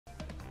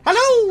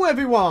Hello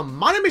everyone,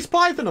 my name is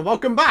Python and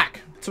welcome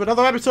back to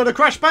another episode of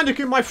Crash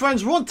Bandicoot, my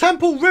friends. We're on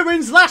Temple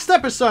Ruins. Last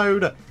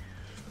episode,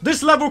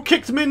 this level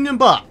kicked me in the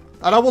butt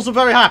and I wasn't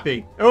very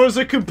happy. It was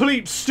a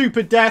complete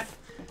stupid death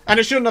and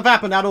it shouldn't have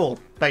happened at all,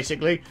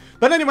 basically.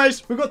 But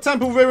anyways, we've got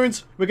Temple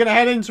Ruins. We're going to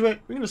head into it.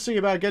 We're going to see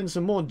about getting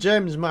some more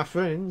gems, my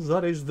friends.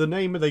 That is the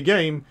name of the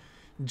game.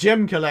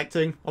 Gem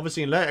collecting.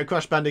 Obviously in later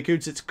Crash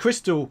Bandicoots, it's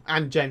crystal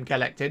and gem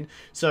collecting.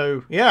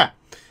 So, yeah.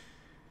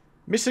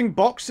 Missing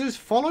boxes.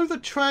 Follow the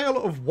trail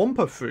of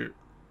Wumpa fruit.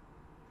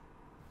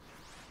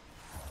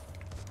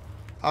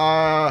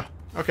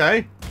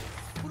 Okay.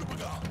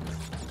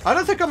 I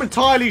don't think I'm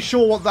entirely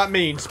sure what that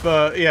means,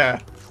 but yeah.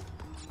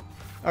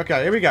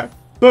 Okay, here we go.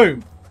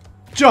 Boom.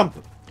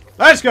 Jump.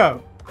 Let's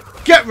go.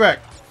 Get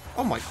wrecked.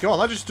 Oh my god,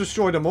 I just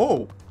destroyed them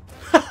all.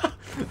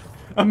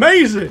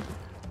 Amazing.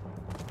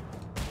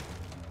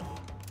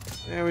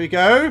 There we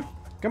go.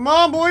 Come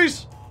on,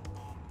 boys.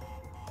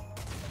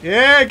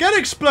 Yeah, get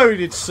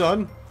exploded,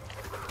 son.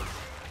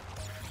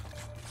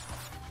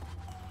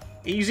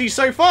 Easy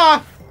so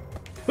far.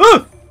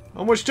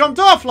 Almost jumped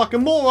off like a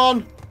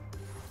moron.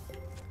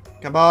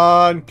 Come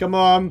on, come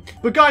on.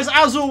 But guys,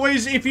 as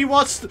always, if you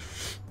are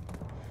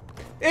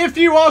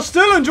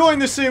still enjoying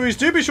this series,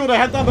 do be sure to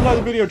head down below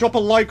the video, drop a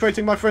like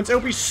rating, my friends.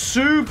 It'll be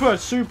super,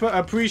 super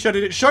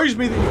appreciated. It shows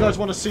me that you guys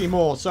want to see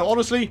more. So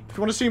honestly, if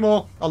you want to see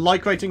more, a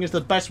like rating is the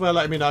best way of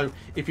letting me know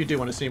if you do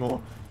want to see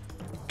more.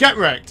 Get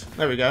wrecked.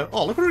 There we go.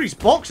 Oh, look at all these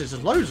boxes.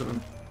 There's loads of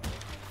them.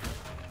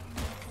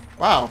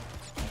 Wow.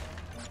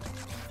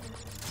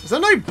 Is there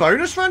no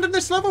bonus round in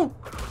this level?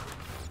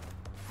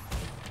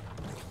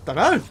 Don't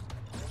know.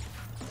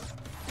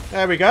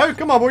 There we go.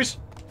 Come on, boys.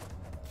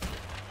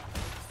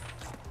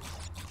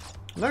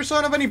 No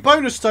sign of any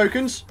bonus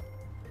tokens.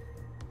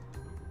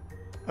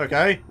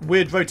 Okay.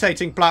 Weird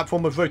rotating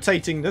platform of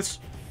rotatingness.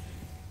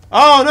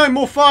 Oh, no.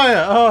 More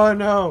fire. Oh,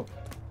 no.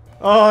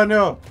 Oh,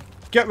 no.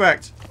 Get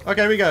wrecked.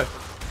 Okay, here we go.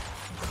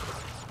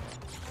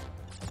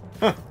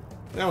 Huh.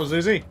 That was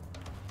easy.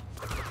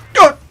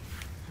 Go!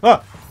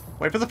 Ah.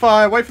 Wait for the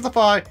fire. Wait for the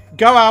fire.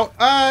 Go out.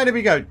 And here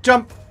we go.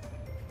 Jump.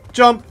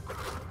 Jump.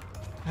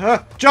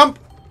 Jump.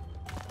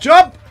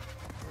 Jump.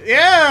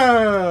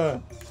 Yeah.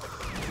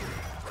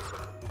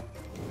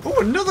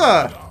 Oh,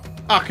 another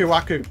Aku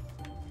Aku.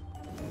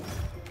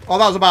 Oh,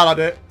 that was a bad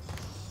idea.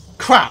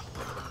 Crap.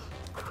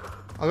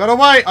 I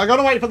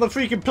gotta wait for the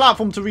freaking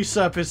platform to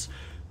resurface.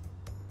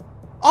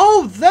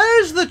 Oh,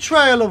 there's the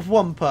trail of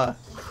Wumpa.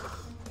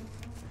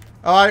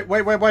 Alright,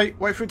 wait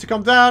for it to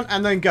come down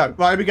and then go.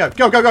 Right, here we go.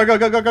 Go, go, go, go,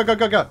 go, go, go, go,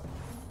 go, go.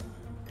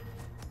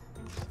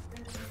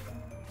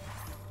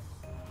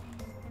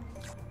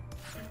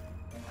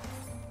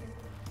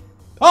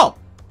 Oh!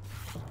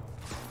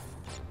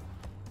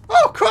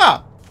 Oh,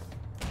 crap!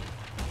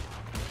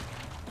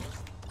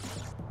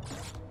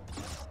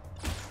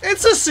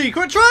 It's a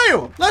secret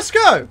trail! Let's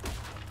go!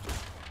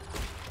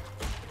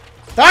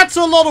 That's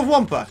a lot of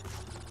Wumpa.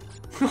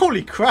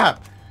 Holy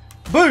crap.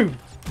 Boom!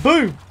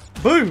 Boom!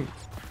 Boom!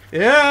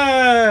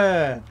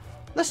 Yeah!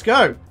 Let's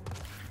go.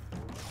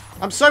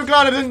 I'm so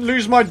glad I didn't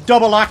lose my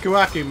double Aku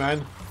Aku,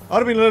 man. I'd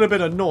have been a little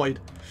bit annoyed.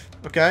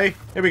 Okay,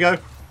 here we go.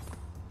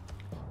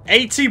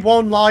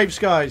 81 lives,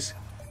 guys.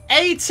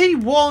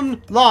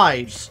 81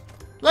 lives.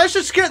 Let's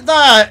just get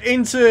that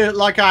into,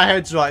 like, our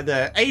heads right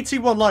there.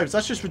 81 lives.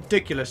 That's just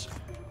ridiculous.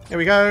 Here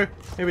we go.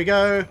 Here we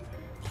go.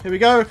 Here we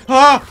go.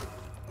 Ah!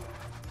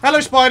 Hello,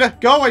 spider.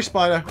 Go away,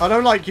 spider. I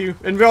don't like you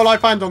in real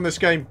life and on this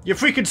game. You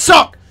freaking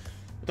suck.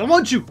 I don't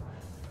want you.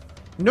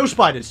 No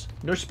spiders.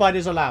 No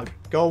spiders allowed.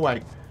 Go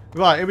away.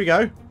 Right, here we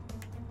go.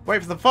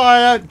 Wait for the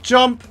fire.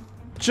 Jump.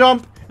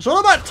 Jump. It's all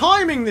about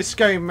timing, this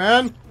game,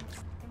 man.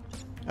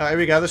 Here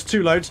we go. There's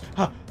two loads.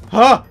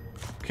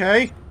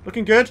 Okay.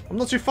 Looking good. I'm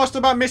not too fussed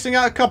about missing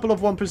out a couple of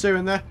Wumpas here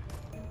and there.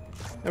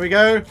 There we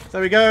go. There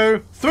we go.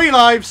 3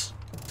 lives.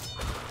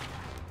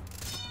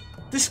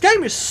 This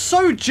game is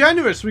so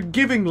generous with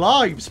giving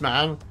lives,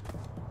 man.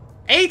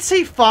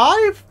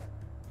 85?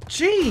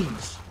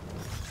 Jeez.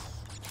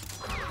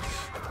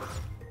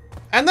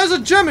 And there's a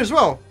gem as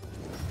well.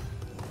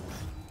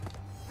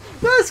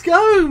 Let's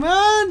go,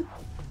 man.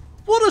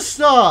 What a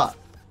start.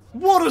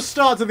 What a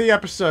start to the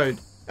episode.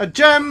 A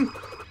gem.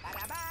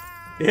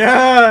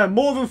 Yeah,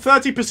 more than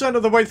 30%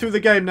 of the way through the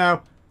game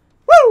now.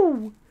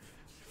 Woo!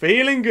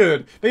 Feeling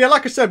good. But yeah,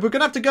 like I said, we're going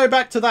to have to go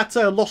back to that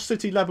Lost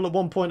City level at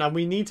one point, and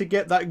we need to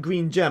get that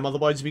green gem.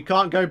 Otherwise, we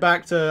can't go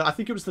back to, I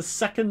think it was the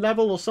 2nd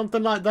level or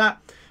something like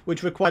that,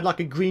 which required like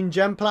a green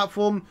gem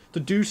platform to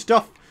do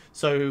stuff.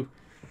 So,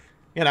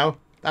 you know,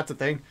 that's a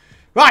thing.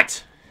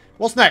 Right,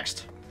 what's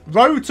next?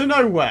 Road to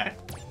Nowhere.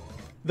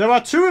 There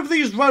are 2 of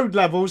these road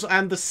levels,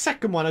 and the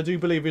second one, I do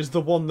believe, is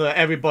the one that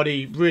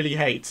everybody really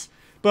hates.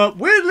 But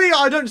weirdly,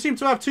 I don't seem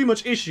to have too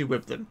much issue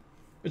with them.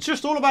 It's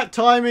just all about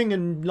timing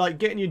and like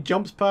getting your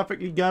jumps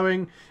perfectly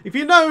going. If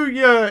you know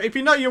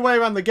your way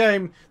around the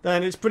game,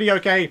 then it's pretty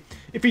okay.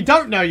 If you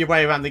don't know your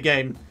way around the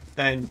game,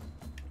 then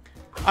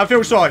I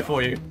feel sorry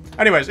for you.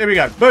 Anyways, here we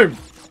go. Boom.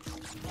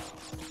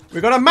 We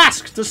got a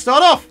mask to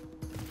start off.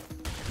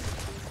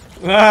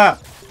 Ah.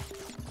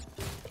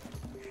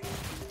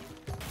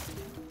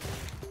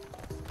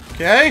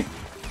 Okay.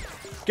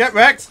 Get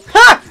wrecked.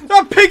 Ha!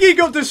 That piggy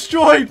got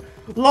destroyed.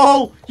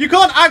 Lol. You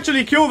can't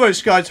actually kill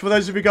those guys, for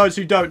those of you guys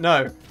who don't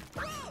know.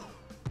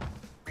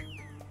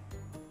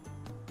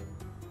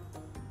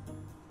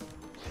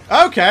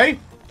 Okay.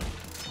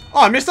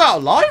 Oh, I missed out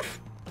alive?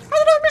 How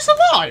did I miss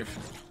alive?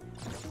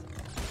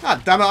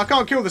 Ah, damn it. I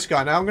can't kill this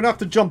guy now. I'm going to have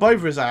to jump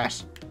over his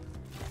ass.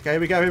 Okay, here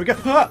we go. Here we go.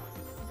 Ah!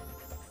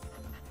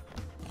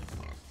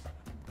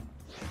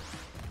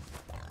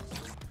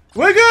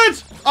 We're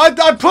good!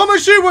 I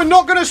promise you we're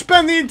not going to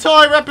spend the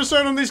entire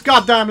episode on this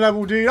goddamn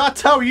level, dude. I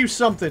tell you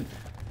something.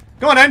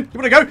 Come on, then. You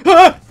want to go?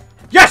 Ah!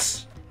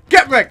 Yes!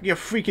 Get wrecked, you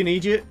freaking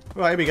idiot.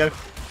 Right, here we go.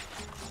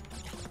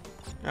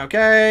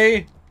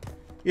 Okay.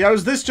 Yeah, it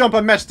was this jump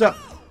I messed up.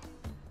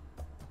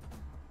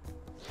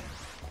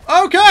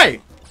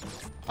 Okay.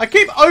 I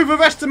keep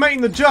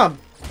overestimating the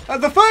jump.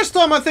 The first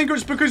time I think it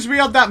was because we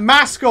had that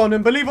mask on,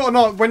 and believe it or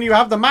not, when you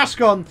have the mask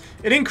on,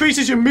 it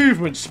increases your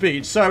movement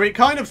speed, so it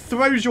kind of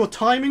throws your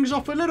timings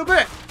off a little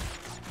bit.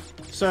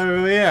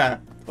 So, yeah.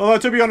 Although,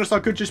 to be honest, I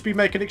could just be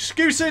making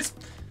excuses.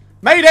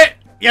 Made it!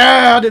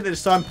 Yeah, I did it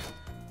this time.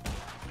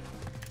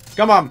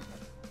 Come on.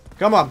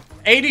 Come on.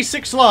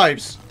 86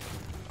 lives.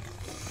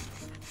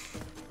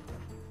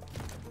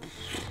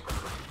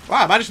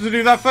 Wow, I managed to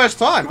do that first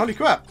time. Holy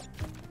crap.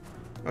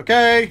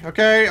 Okay,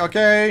 okay,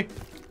 okay.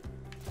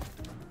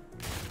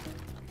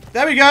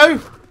 There we go.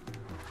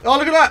 Oh,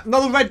 look at that.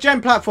 Another red gem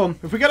platform.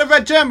 If we get a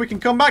red gem, we can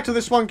come back to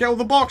this one, get all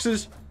the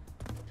boxes.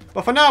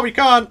 But for now, we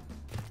can't.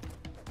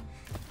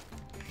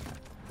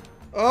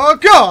 Oh,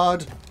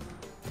 God.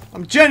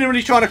 I'm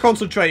genuinely trying to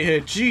concentrate here.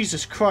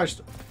 Jesus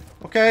Christ.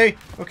 Okay,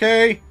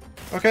 okay,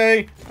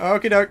 okay.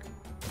 Okie doke.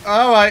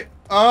 Alright.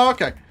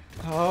 Okay.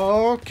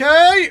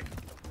 Okay.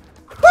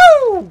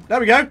 Woo! There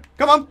we go.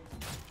 Come on.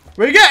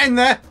 We're getting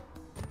there.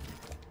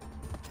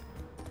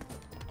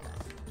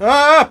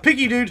 Ah,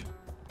 piggy dude.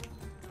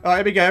 Alright,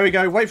 here we go, here we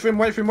go. Wait for him,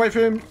 wait for him, wait for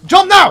him.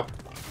 Jump now!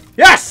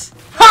 Yes!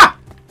 Ha!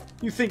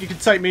 You think you can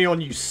take me on,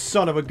 you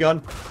son of a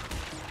gun.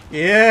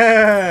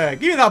 Yeah!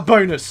 Give me that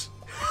bonus.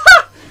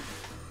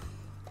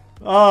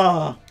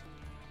 Ah.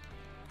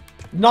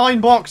 9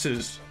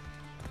 boxes.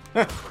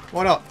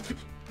 Why not?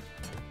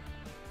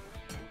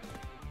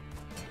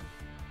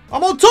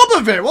 I'm on top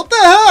of it! What the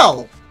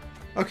hell?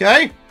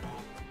 Okay.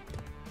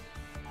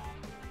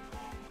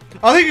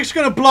 I think it's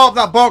going to blow up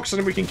that box and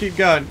then we can keep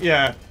going.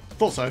 Yeah,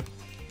 thought so.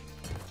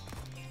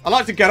 I'd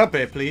like to get up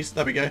here, please.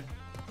 There we go.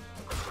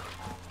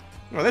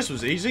 Oh, this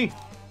was easy.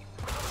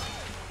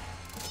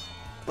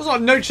 Was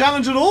like no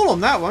challenge at all on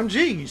that one.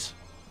 Jeez.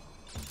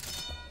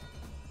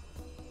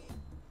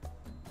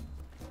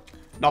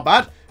 Not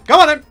bad. Come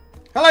on then.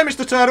 Hello,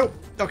 Mr. Turtle.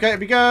 Okay, here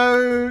we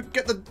go.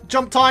 Get the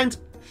jump timed.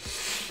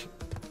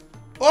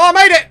 Oh, I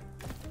made it.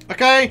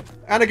 Okay.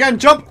 And again,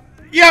 jump.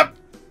 Yep.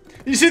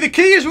 You see, the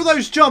key is with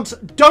those jumps,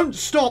 don't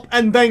stop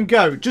and then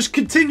go. Just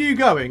continue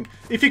going.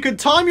 If you could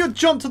time your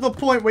jump to the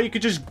point where you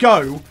could just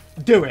go,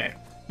 do it.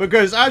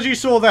 Because as you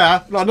saw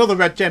there, well, another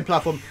red gem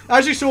platform.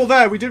 As you saw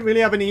there, we didn't really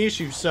have any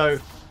issues, so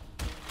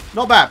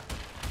not bad.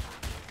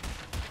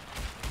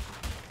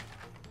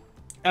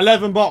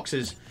 11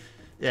 boxes.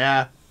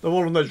 Yeah, they're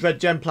all on those red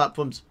gem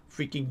platforms.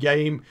 Freaking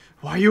game.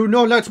 Why you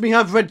not let me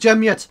have red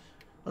gem yet?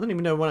 I don't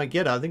even know when I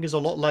get it. I think it's a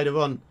lot later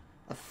on.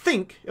 I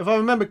think, if I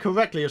remember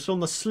correctly, it's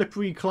on the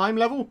slippery climb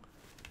level.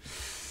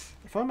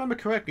 If I remember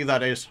correctly,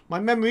 that is.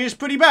 My memory is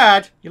pretty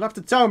bad. You'll have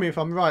to tell me if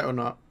I'm right or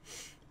not.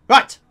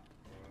 Right.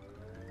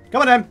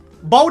 Come on then.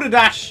 Boulder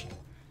dash.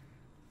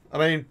 I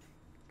mean,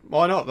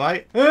 why not,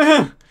 right?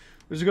 We're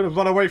just going to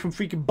run away from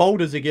freaking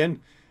boulders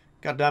again.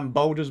 Goddamn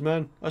boulders,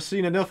 man. I've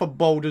seen enough of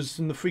boulders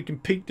in the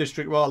freaking Peak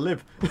District where I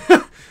live.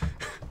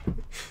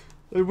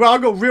 Well,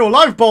 I've got real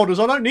life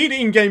boulders. I don't need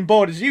in-game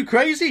boulders. Are you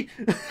crazy?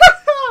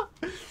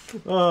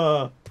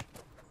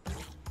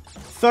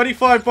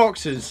 35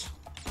 boxes.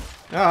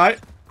 Alright.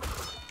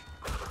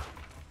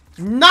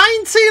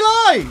 90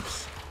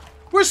 lives!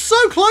 We're so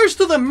close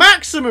to the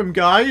maximum,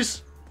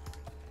 guys.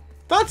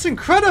 That's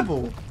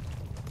incredible.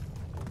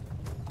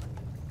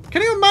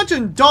 Can you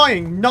imagine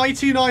dying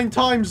 99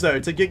 times, though,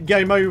 to get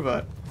game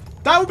over?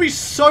 That would be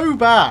so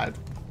bad.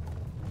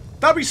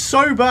 That would be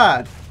so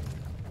bad.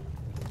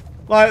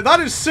 Like, that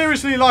is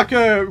seriously like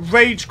a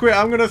rage quit.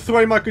 I'm going to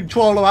throw my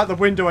controller out the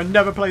window and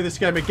never play this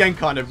game again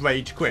kind of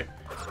rage quit.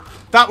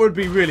 That would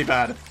be really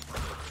bad.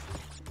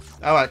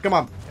 Alright, come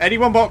on.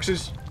 81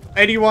 boxes.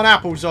 81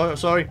 apples,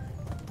 sorry.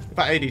 In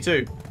fact,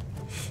 82.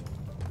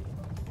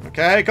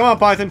 Okay, come on,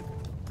 Python.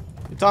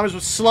 Your timers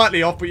were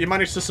slightly off, but you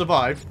managed to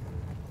survive.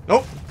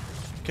 Oh.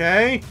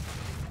 Okay.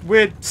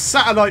 Weird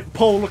satellite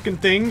pole looking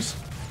things.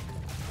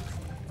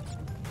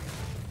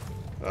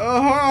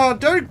 Oh,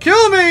 don't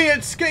kill me!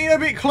 It's getting a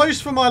bit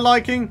close for my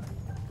liking.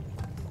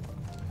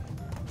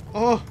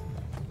 Oh,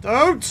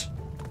 don't!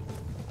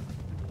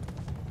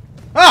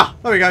 Ah,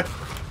 there we go.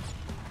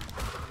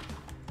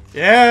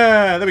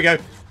 Yeah, there we go.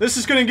 This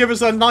is going to give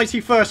us a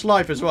 91st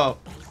life as well.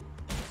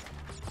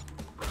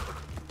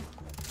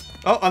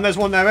 Oh, and there's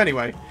one there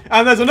anyway.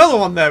 And there's another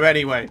one there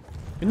anyway.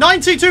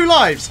 92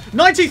 lives!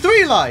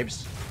 93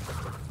 lives!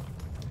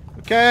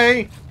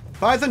 Okay.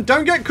 Python,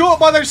 don't get caught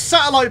by those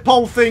satellite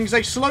pole things.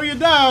 They slow you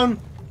down.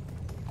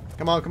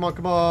 Come on, come on,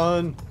 come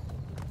on.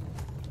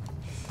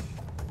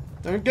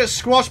 Don't get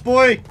squashed,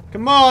 boy.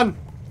 Come on.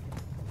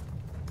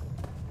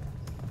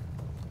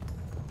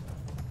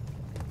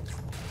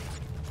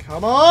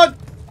 Come on.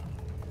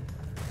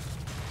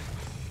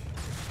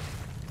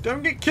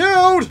 Don't get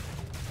killed.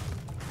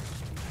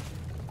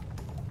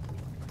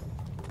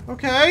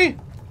 Okay.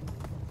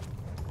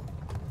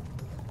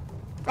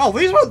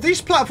 Oh,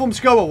 these platforms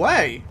go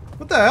away.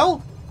 What the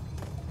hell?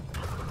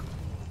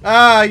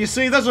 You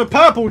see, there's a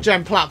purple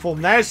gem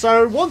platform there,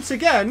 so once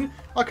again,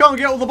 I can't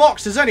get all the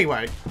boxes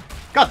anyway.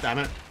 God damn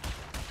it.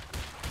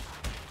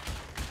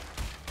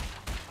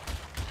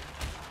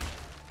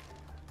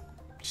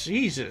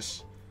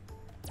 Jesus.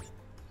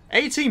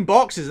 18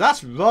 boxes,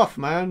 that's rough,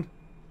 man.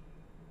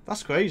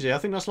 That's crazy. I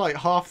think that's like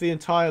half the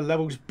entire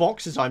level's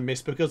boxes I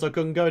missed because I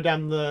couldn't go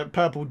down the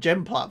purple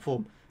gem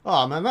platform.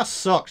 Oh, man, that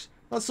sucks.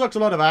 That sucks a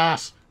lot of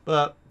ass.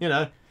 But, you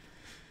know,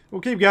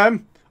 we'll keep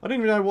going. I don't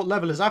even know what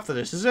level is after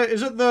this. Is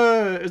it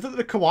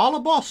the koala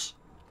boss?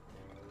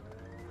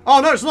 Oh,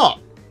 no, it's not.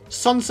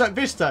 Sunset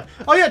Vista.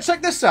 Oh, yeah,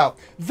 check this out.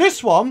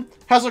 This one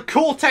has a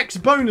Cortex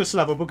bonus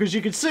level because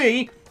you can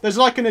see there's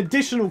like an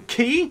additional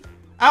key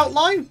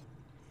outline.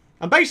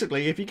 And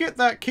basically, if you get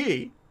that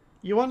key,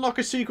 you unlock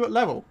a secret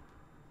level.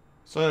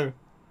 So,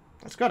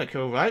 that's kind of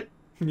cool, right?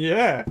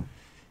 Yeah.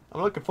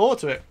 I'm looking forward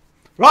to it.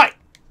 Right.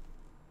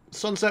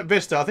 Sunset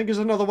Vista. I think is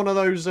another one of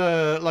those,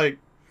 like,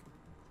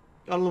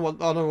 I don't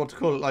know what to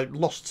call it, like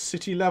Lost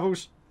City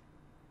levels.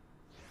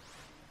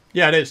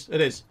 Yeah, it is. It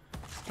is.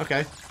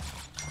 Okay.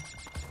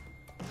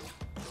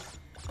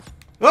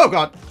 Oh,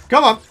 God.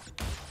 Come on.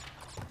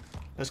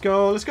 Let's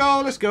go, let's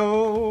go, let's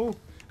go.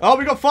 Oh,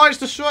 we got fights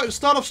to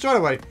start off straight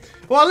away.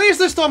 Well, at least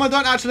this time I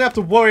don't actually have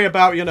to worry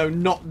about, you know,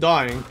 not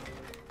dying.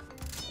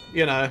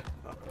 You know.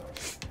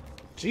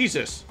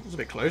 Jesus. That was a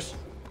bit close.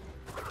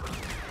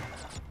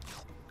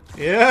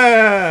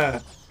 Yeah.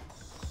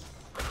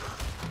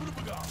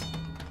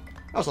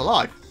 That was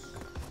alive.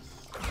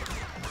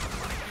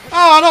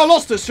 Oh, no, I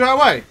lost it straight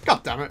away.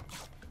 God damn it.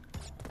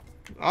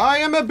 I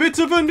am a bit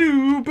of a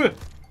noob.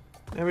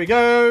 There we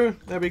go.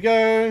 There we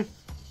go.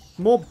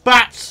 More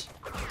bats.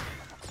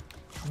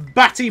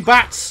 Batty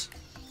bats.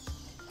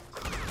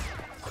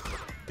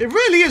 It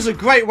really is a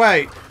great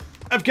way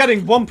of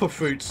getting Wumpa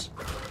fruits.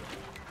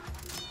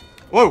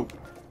 Whoa.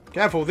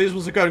 Careful, these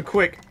ones are going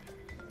quick.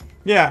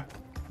 Yeah.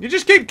 You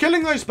just keep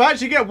killing those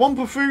bats, you get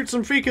Wumpa fruits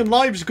and freaking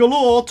lives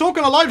galore.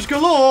 Talking of lives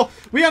galore,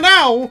 we are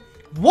now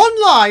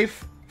 1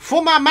 life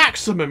from our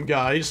maximum,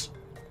 guys.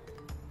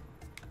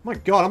 My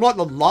God, I'm like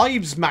the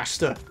lives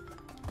master.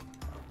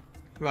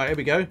 Right, here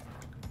we go.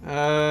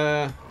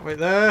 Right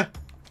there.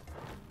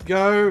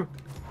 Go.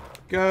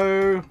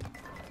 Go.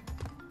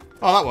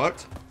 Oh, that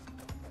worked.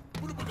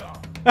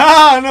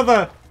 Ah,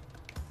 another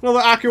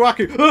Aku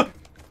Aku.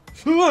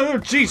 Oh,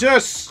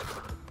 Jesus.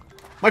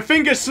 My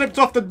finger slipped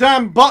off the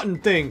damn button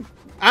thing.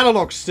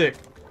 Analog stick.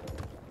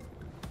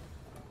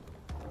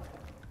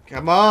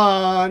 Come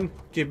on.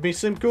 Give me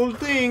some cool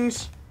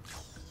things.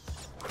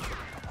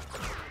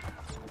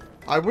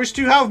 I wish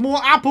to have more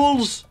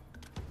apples.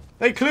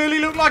 They clearly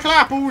look like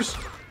apples.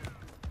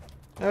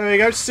 There we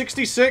go.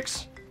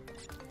 66.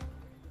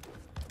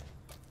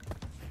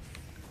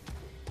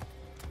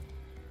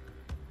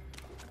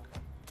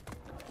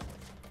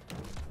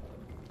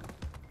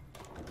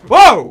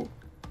 Whoa!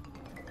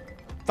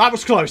 That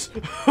was close.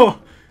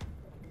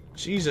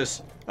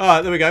 Jesus.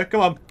 Alright, there we go.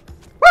 Come on.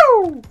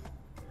 Woo!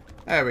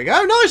 There we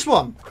go. Nice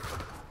one.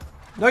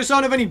 No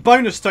sign of any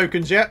bonus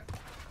tokens yet.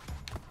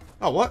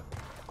 Oh, what?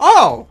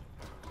 Oh!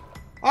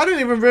 I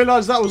didn't even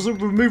realise that was a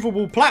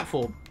removable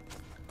platform.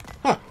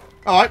 Huh.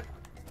 Alright.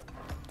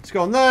 Let's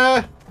go on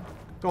there.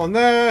 Go on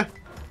there.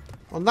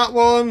 On that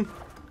one.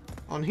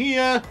 On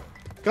here.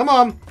 Come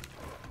on.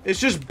 It's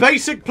just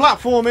basic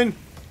platforming.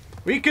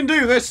 We can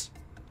do this.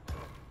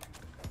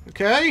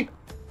 Okay.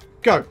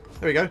 Go.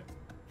 There we go.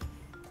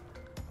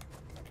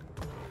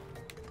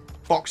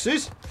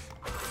 Boxes.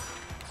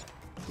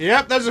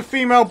 Yep, there's a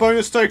female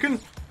bonus token.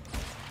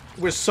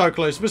 We're so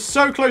close. We're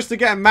so close to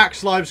getting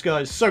max lives,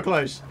 guys. So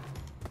close.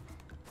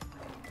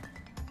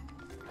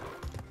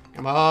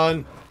 Come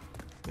on.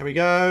 There we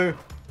go.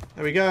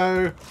 There we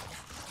go.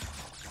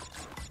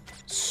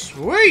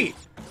 Sweet.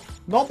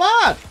 Not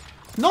bad.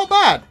 Not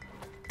bad.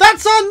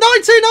 That's our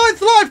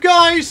 99th life,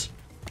 guys.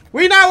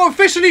 We now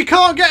officially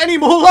can't get any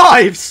more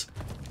lives.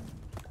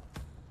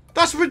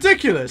 That's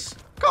ridiculous.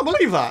 Can't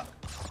believe that.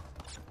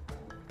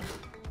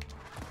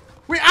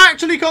 We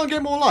actually can't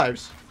get more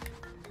lives.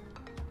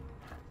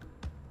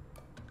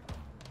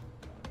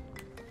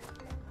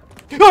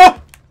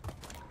 Ah!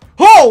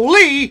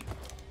 Holy!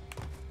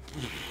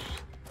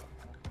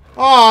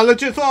 Ah, I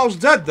legit thought I was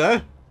dead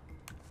there.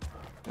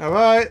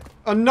 Alright,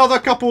 another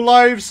couple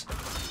lives.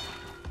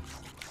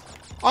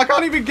 I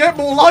can't even get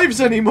more lives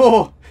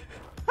anymore.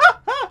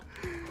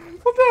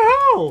 What the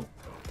hell?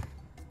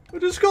 I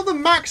just got the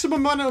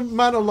maximum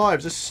amount of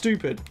lives. It's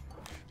stupid.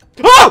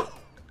 Oh!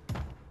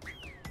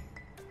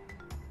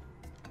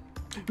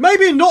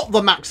 Maybe not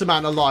the max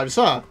amount of lives,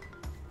 huh?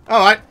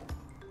 Alright.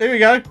 Here we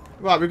go.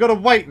 Right, we've got to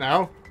wait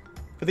now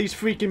for these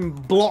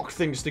freaking block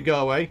things to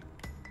go away.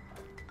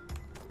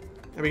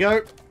 There we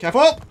go.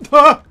 Careful!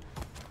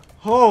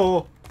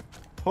 Oh!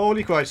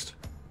 Holy Christ.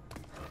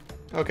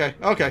 Okay,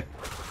 okay.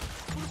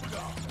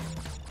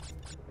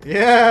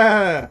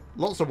 Yeah!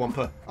 Lots of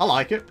Wumper. I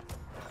like it.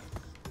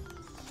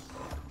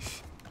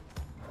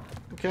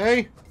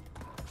 Okay.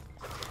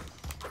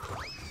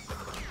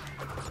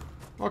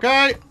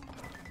 Okay.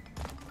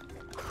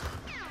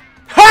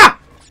 Ha!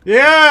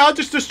 Yeah, I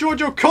just destroyed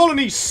your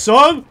colony,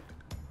 son!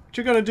 What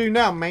you gonna do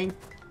now, man?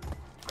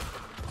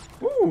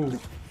 Ooh.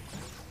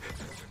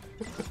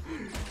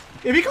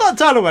 If you can't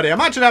tell already, I'm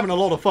actually having a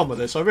lot of fun with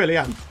this. I really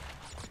am.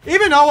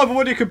 Even though I've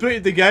already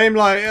completed the game,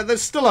 like,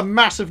 there's still a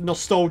massive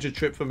nostalgia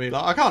trip for me.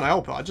 Like, I can't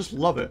help it. I just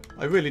love it.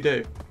 I really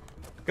do.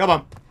 Come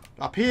on.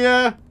 Up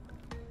here.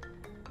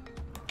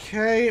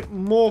 Okay,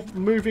 more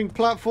moving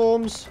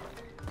platforms.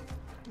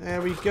 There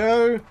we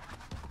go.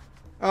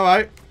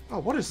 Alright. Oh,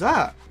 what is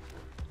that?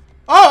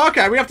 Oh,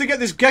 okay. We have to get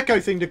this gecko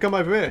thing to come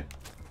over here.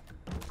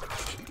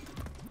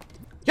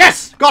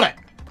 Yes! Got it!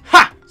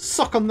 Ha!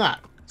 Suck on that,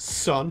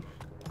 son.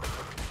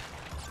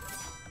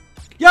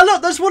 Yeah,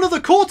 look, there's one of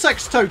the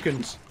Cortex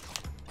tokens.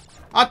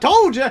 I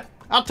told you!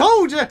 I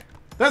told you!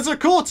 There's a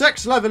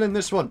Cortex level in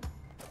this one.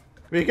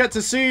 We get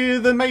to see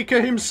the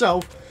maker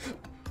himself.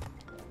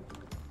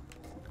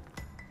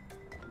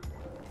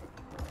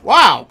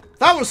 Wow!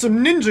 That was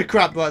some ninja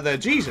crap right there.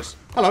 Jesus.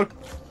 Hello.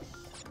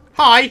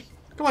 Hi.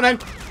 Come on in.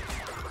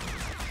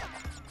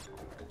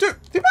 Dude,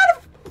 the amount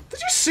of... Did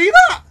you see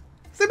that?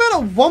 The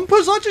amount of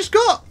Wumpers I just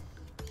got.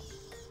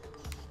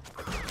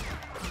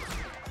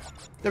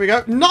 There we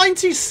go.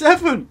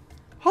 97!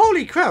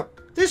 Holy crap.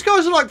 These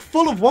guys are like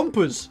full of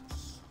Wumpers.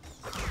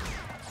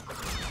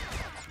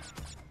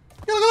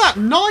 Yeah, look at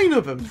that. 9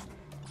 of them.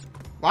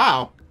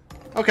 Wow.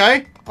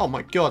 Okay. Oh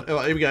my god. Oh,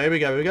 here we go. Here we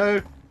go. Here we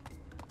go.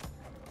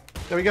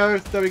 There we go.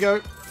 There we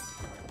go.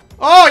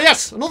 Oh,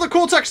 yes. Another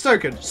Cortex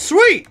token.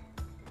 Sweet.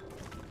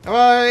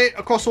 Alright.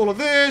 Across all of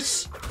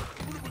this.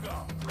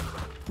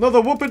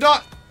 Another Whooper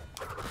dot.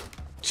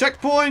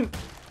 Checkpoint.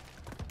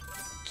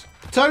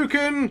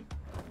 Token.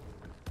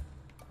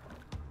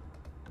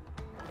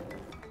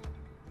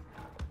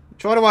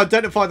 Trying to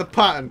identify the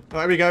pattern.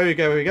 Right, here we go, here we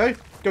go, here we go.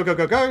 Go, go,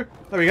 go, go.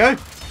 There we go.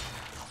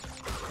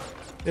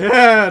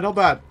 Yeah, not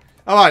bad.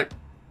 Alright.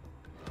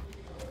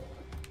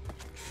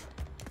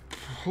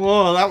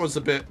 Whoa, that was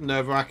a bit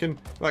nerve-wracking.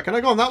 Right, can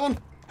I go on that one?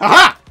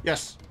 Haha!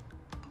 Yes.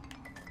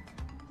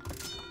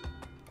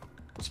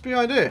 What's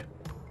behind here?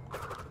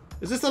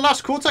 Is this the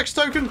last Cortex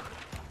token?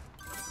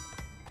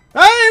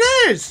 Hey,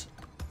 it is!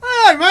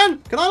 Hey, man!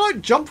 Can I,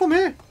 like, jump from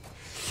here?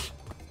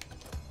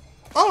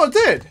 Oh, I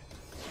did!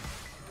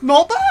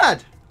 Not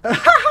bad!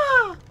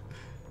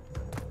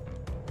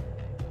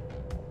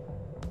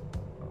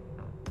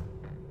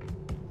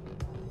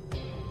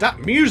 That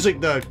music,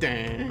 though.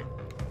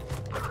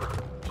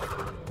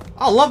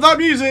 I love that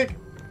music!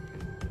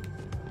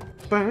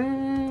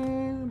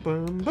 Bam,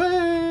 bam,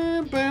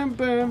 bam, bam,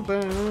 bam,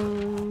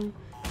 bam.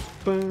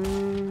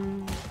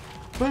 Bam,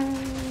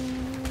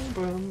 bam,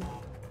 bam.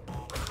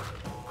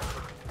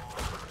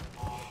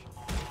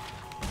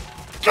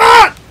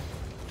 Ah!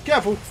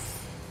 Careful.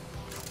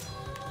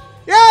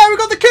 Yeah, we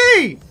got the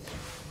key!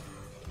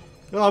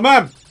 Oh,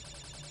 man.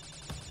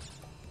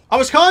 I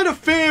was kind of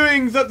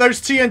fearing that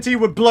those TNT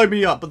would blow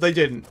me up, but they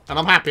didn't. And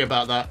I'm happy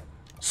about that.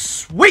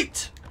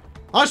 Sweet!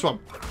 Nice one.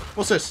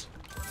 What's this?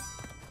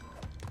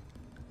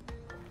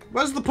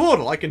 Where's the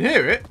portal? I can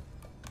hear it.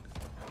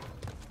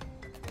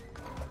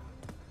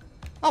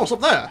 Oh, it's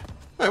up there.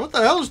 Hey, what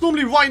the hell? It's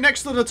normally right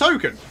next to the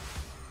token.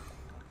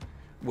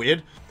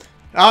 Weird.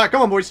 Alright,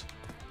 come on, boys.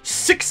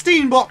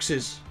 16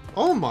 boxes.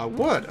 Oh, my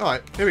word.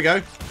 Alright, here we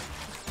go.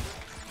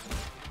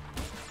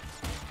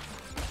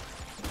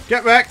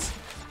 Get wrecked.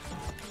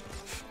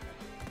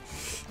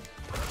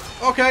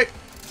 Okay.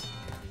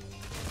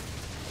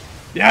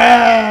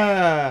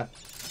 Yeah!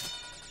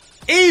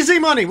 Easy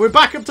money. We're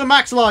back up to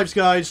max lives,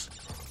 guys.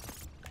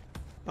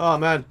 Oh,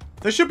 man.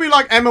 There should be,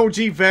 like,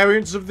 MLG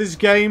variants of this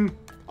game.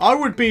 I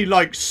would be,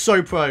 like,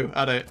 so pro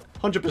at it.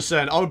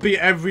 100%. I would beat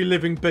every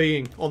living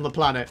being on the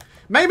planet.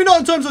 Maybe not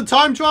in terms of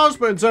time trials,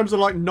 but in terms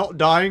of, like, not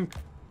dying.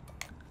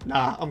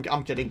 Nah,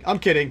 I'm kidding. I'm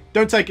kidding.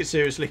 Don't take it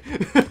seriously.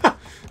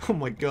 Oh,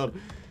 my God.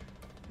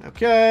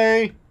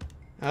 Okay.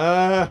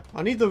 I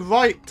need the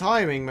right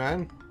timing,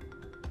 man.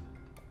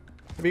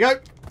 Here we go.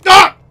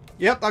 Ah!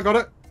 Yep, I got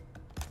it.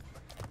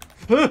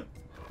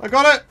 I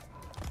got it.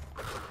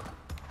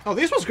 Oh,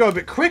 these ones go a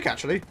bit quick,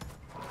 actually.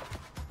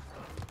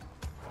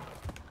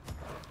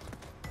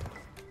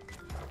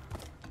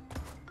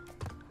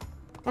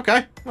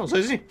 Okay, that was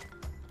easy.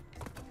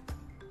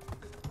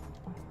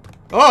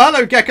 Oh,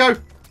 hello, Gecko.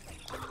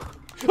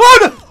 Oh,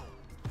 no!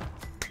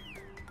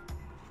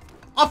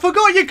 I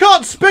forgot you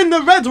can't spin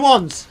the red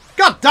ones.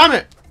 God damn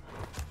it.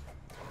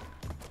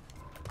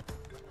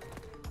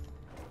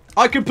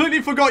 I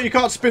completely forgot you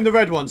can't spin the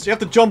red ones. You have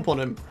to jump on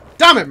them.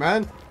 Damn it,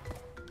 man.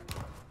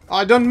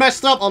 I done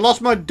messed up. I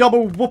lost my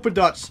double whooper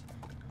duts.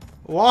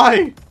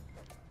 Why?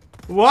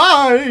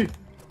 Why?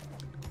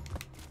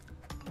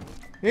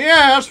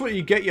 Yeah, that's what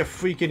you get, you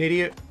freaking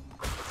idiot.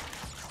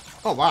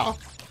 Oh, wow.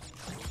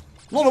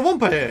 A lot of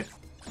Wumpa here.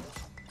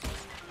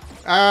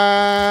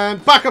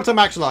 And back up to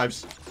max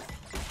lives.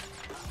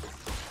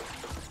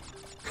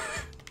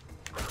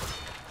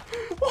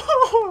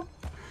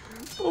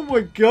 Oh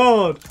my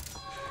god.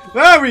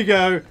 There we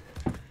go.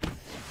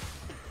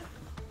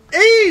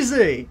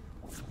 Easy.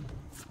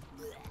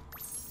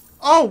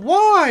 Oh,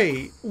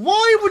 why?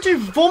 Why would you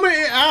vomit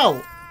it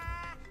out?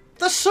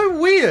 That's so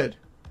weird.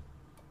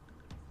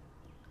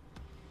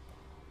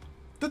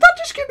 Did that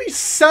just give me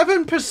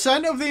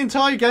 7% of the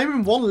entire game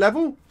in one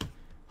level?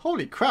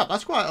 Holy crap,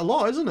 that's quite a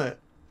lot, isn't it?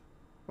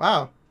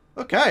 Wow.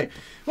 Okay.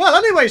 Well,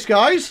 anyways,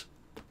 guys,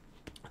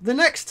 the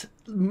next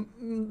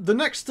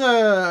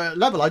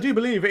level, I do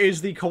believe,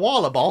 is the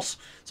koala boss.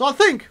 So I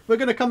think we're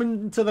going to come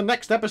into the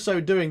next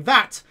episode doing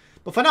that.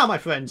 But for now, my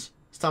friends,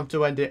 it's time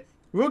to end it.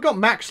 We've all got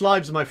max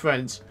lives, my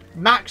friends.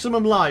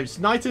 Maximum lives,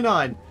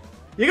 99.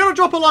 You gotta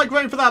drop a like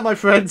rating for that, my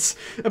friends.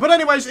 But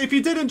anyways, if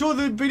you did enjoy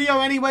the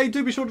video anyway,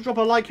 do be sure to drop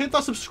a like, hit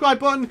that subscribe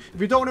button.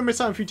 If you don't want to miss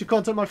out on future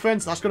content, my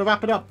friends, that's gonna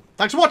wrap it up.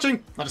 Thanks for watching,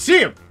 and I'll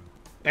see you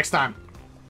next time.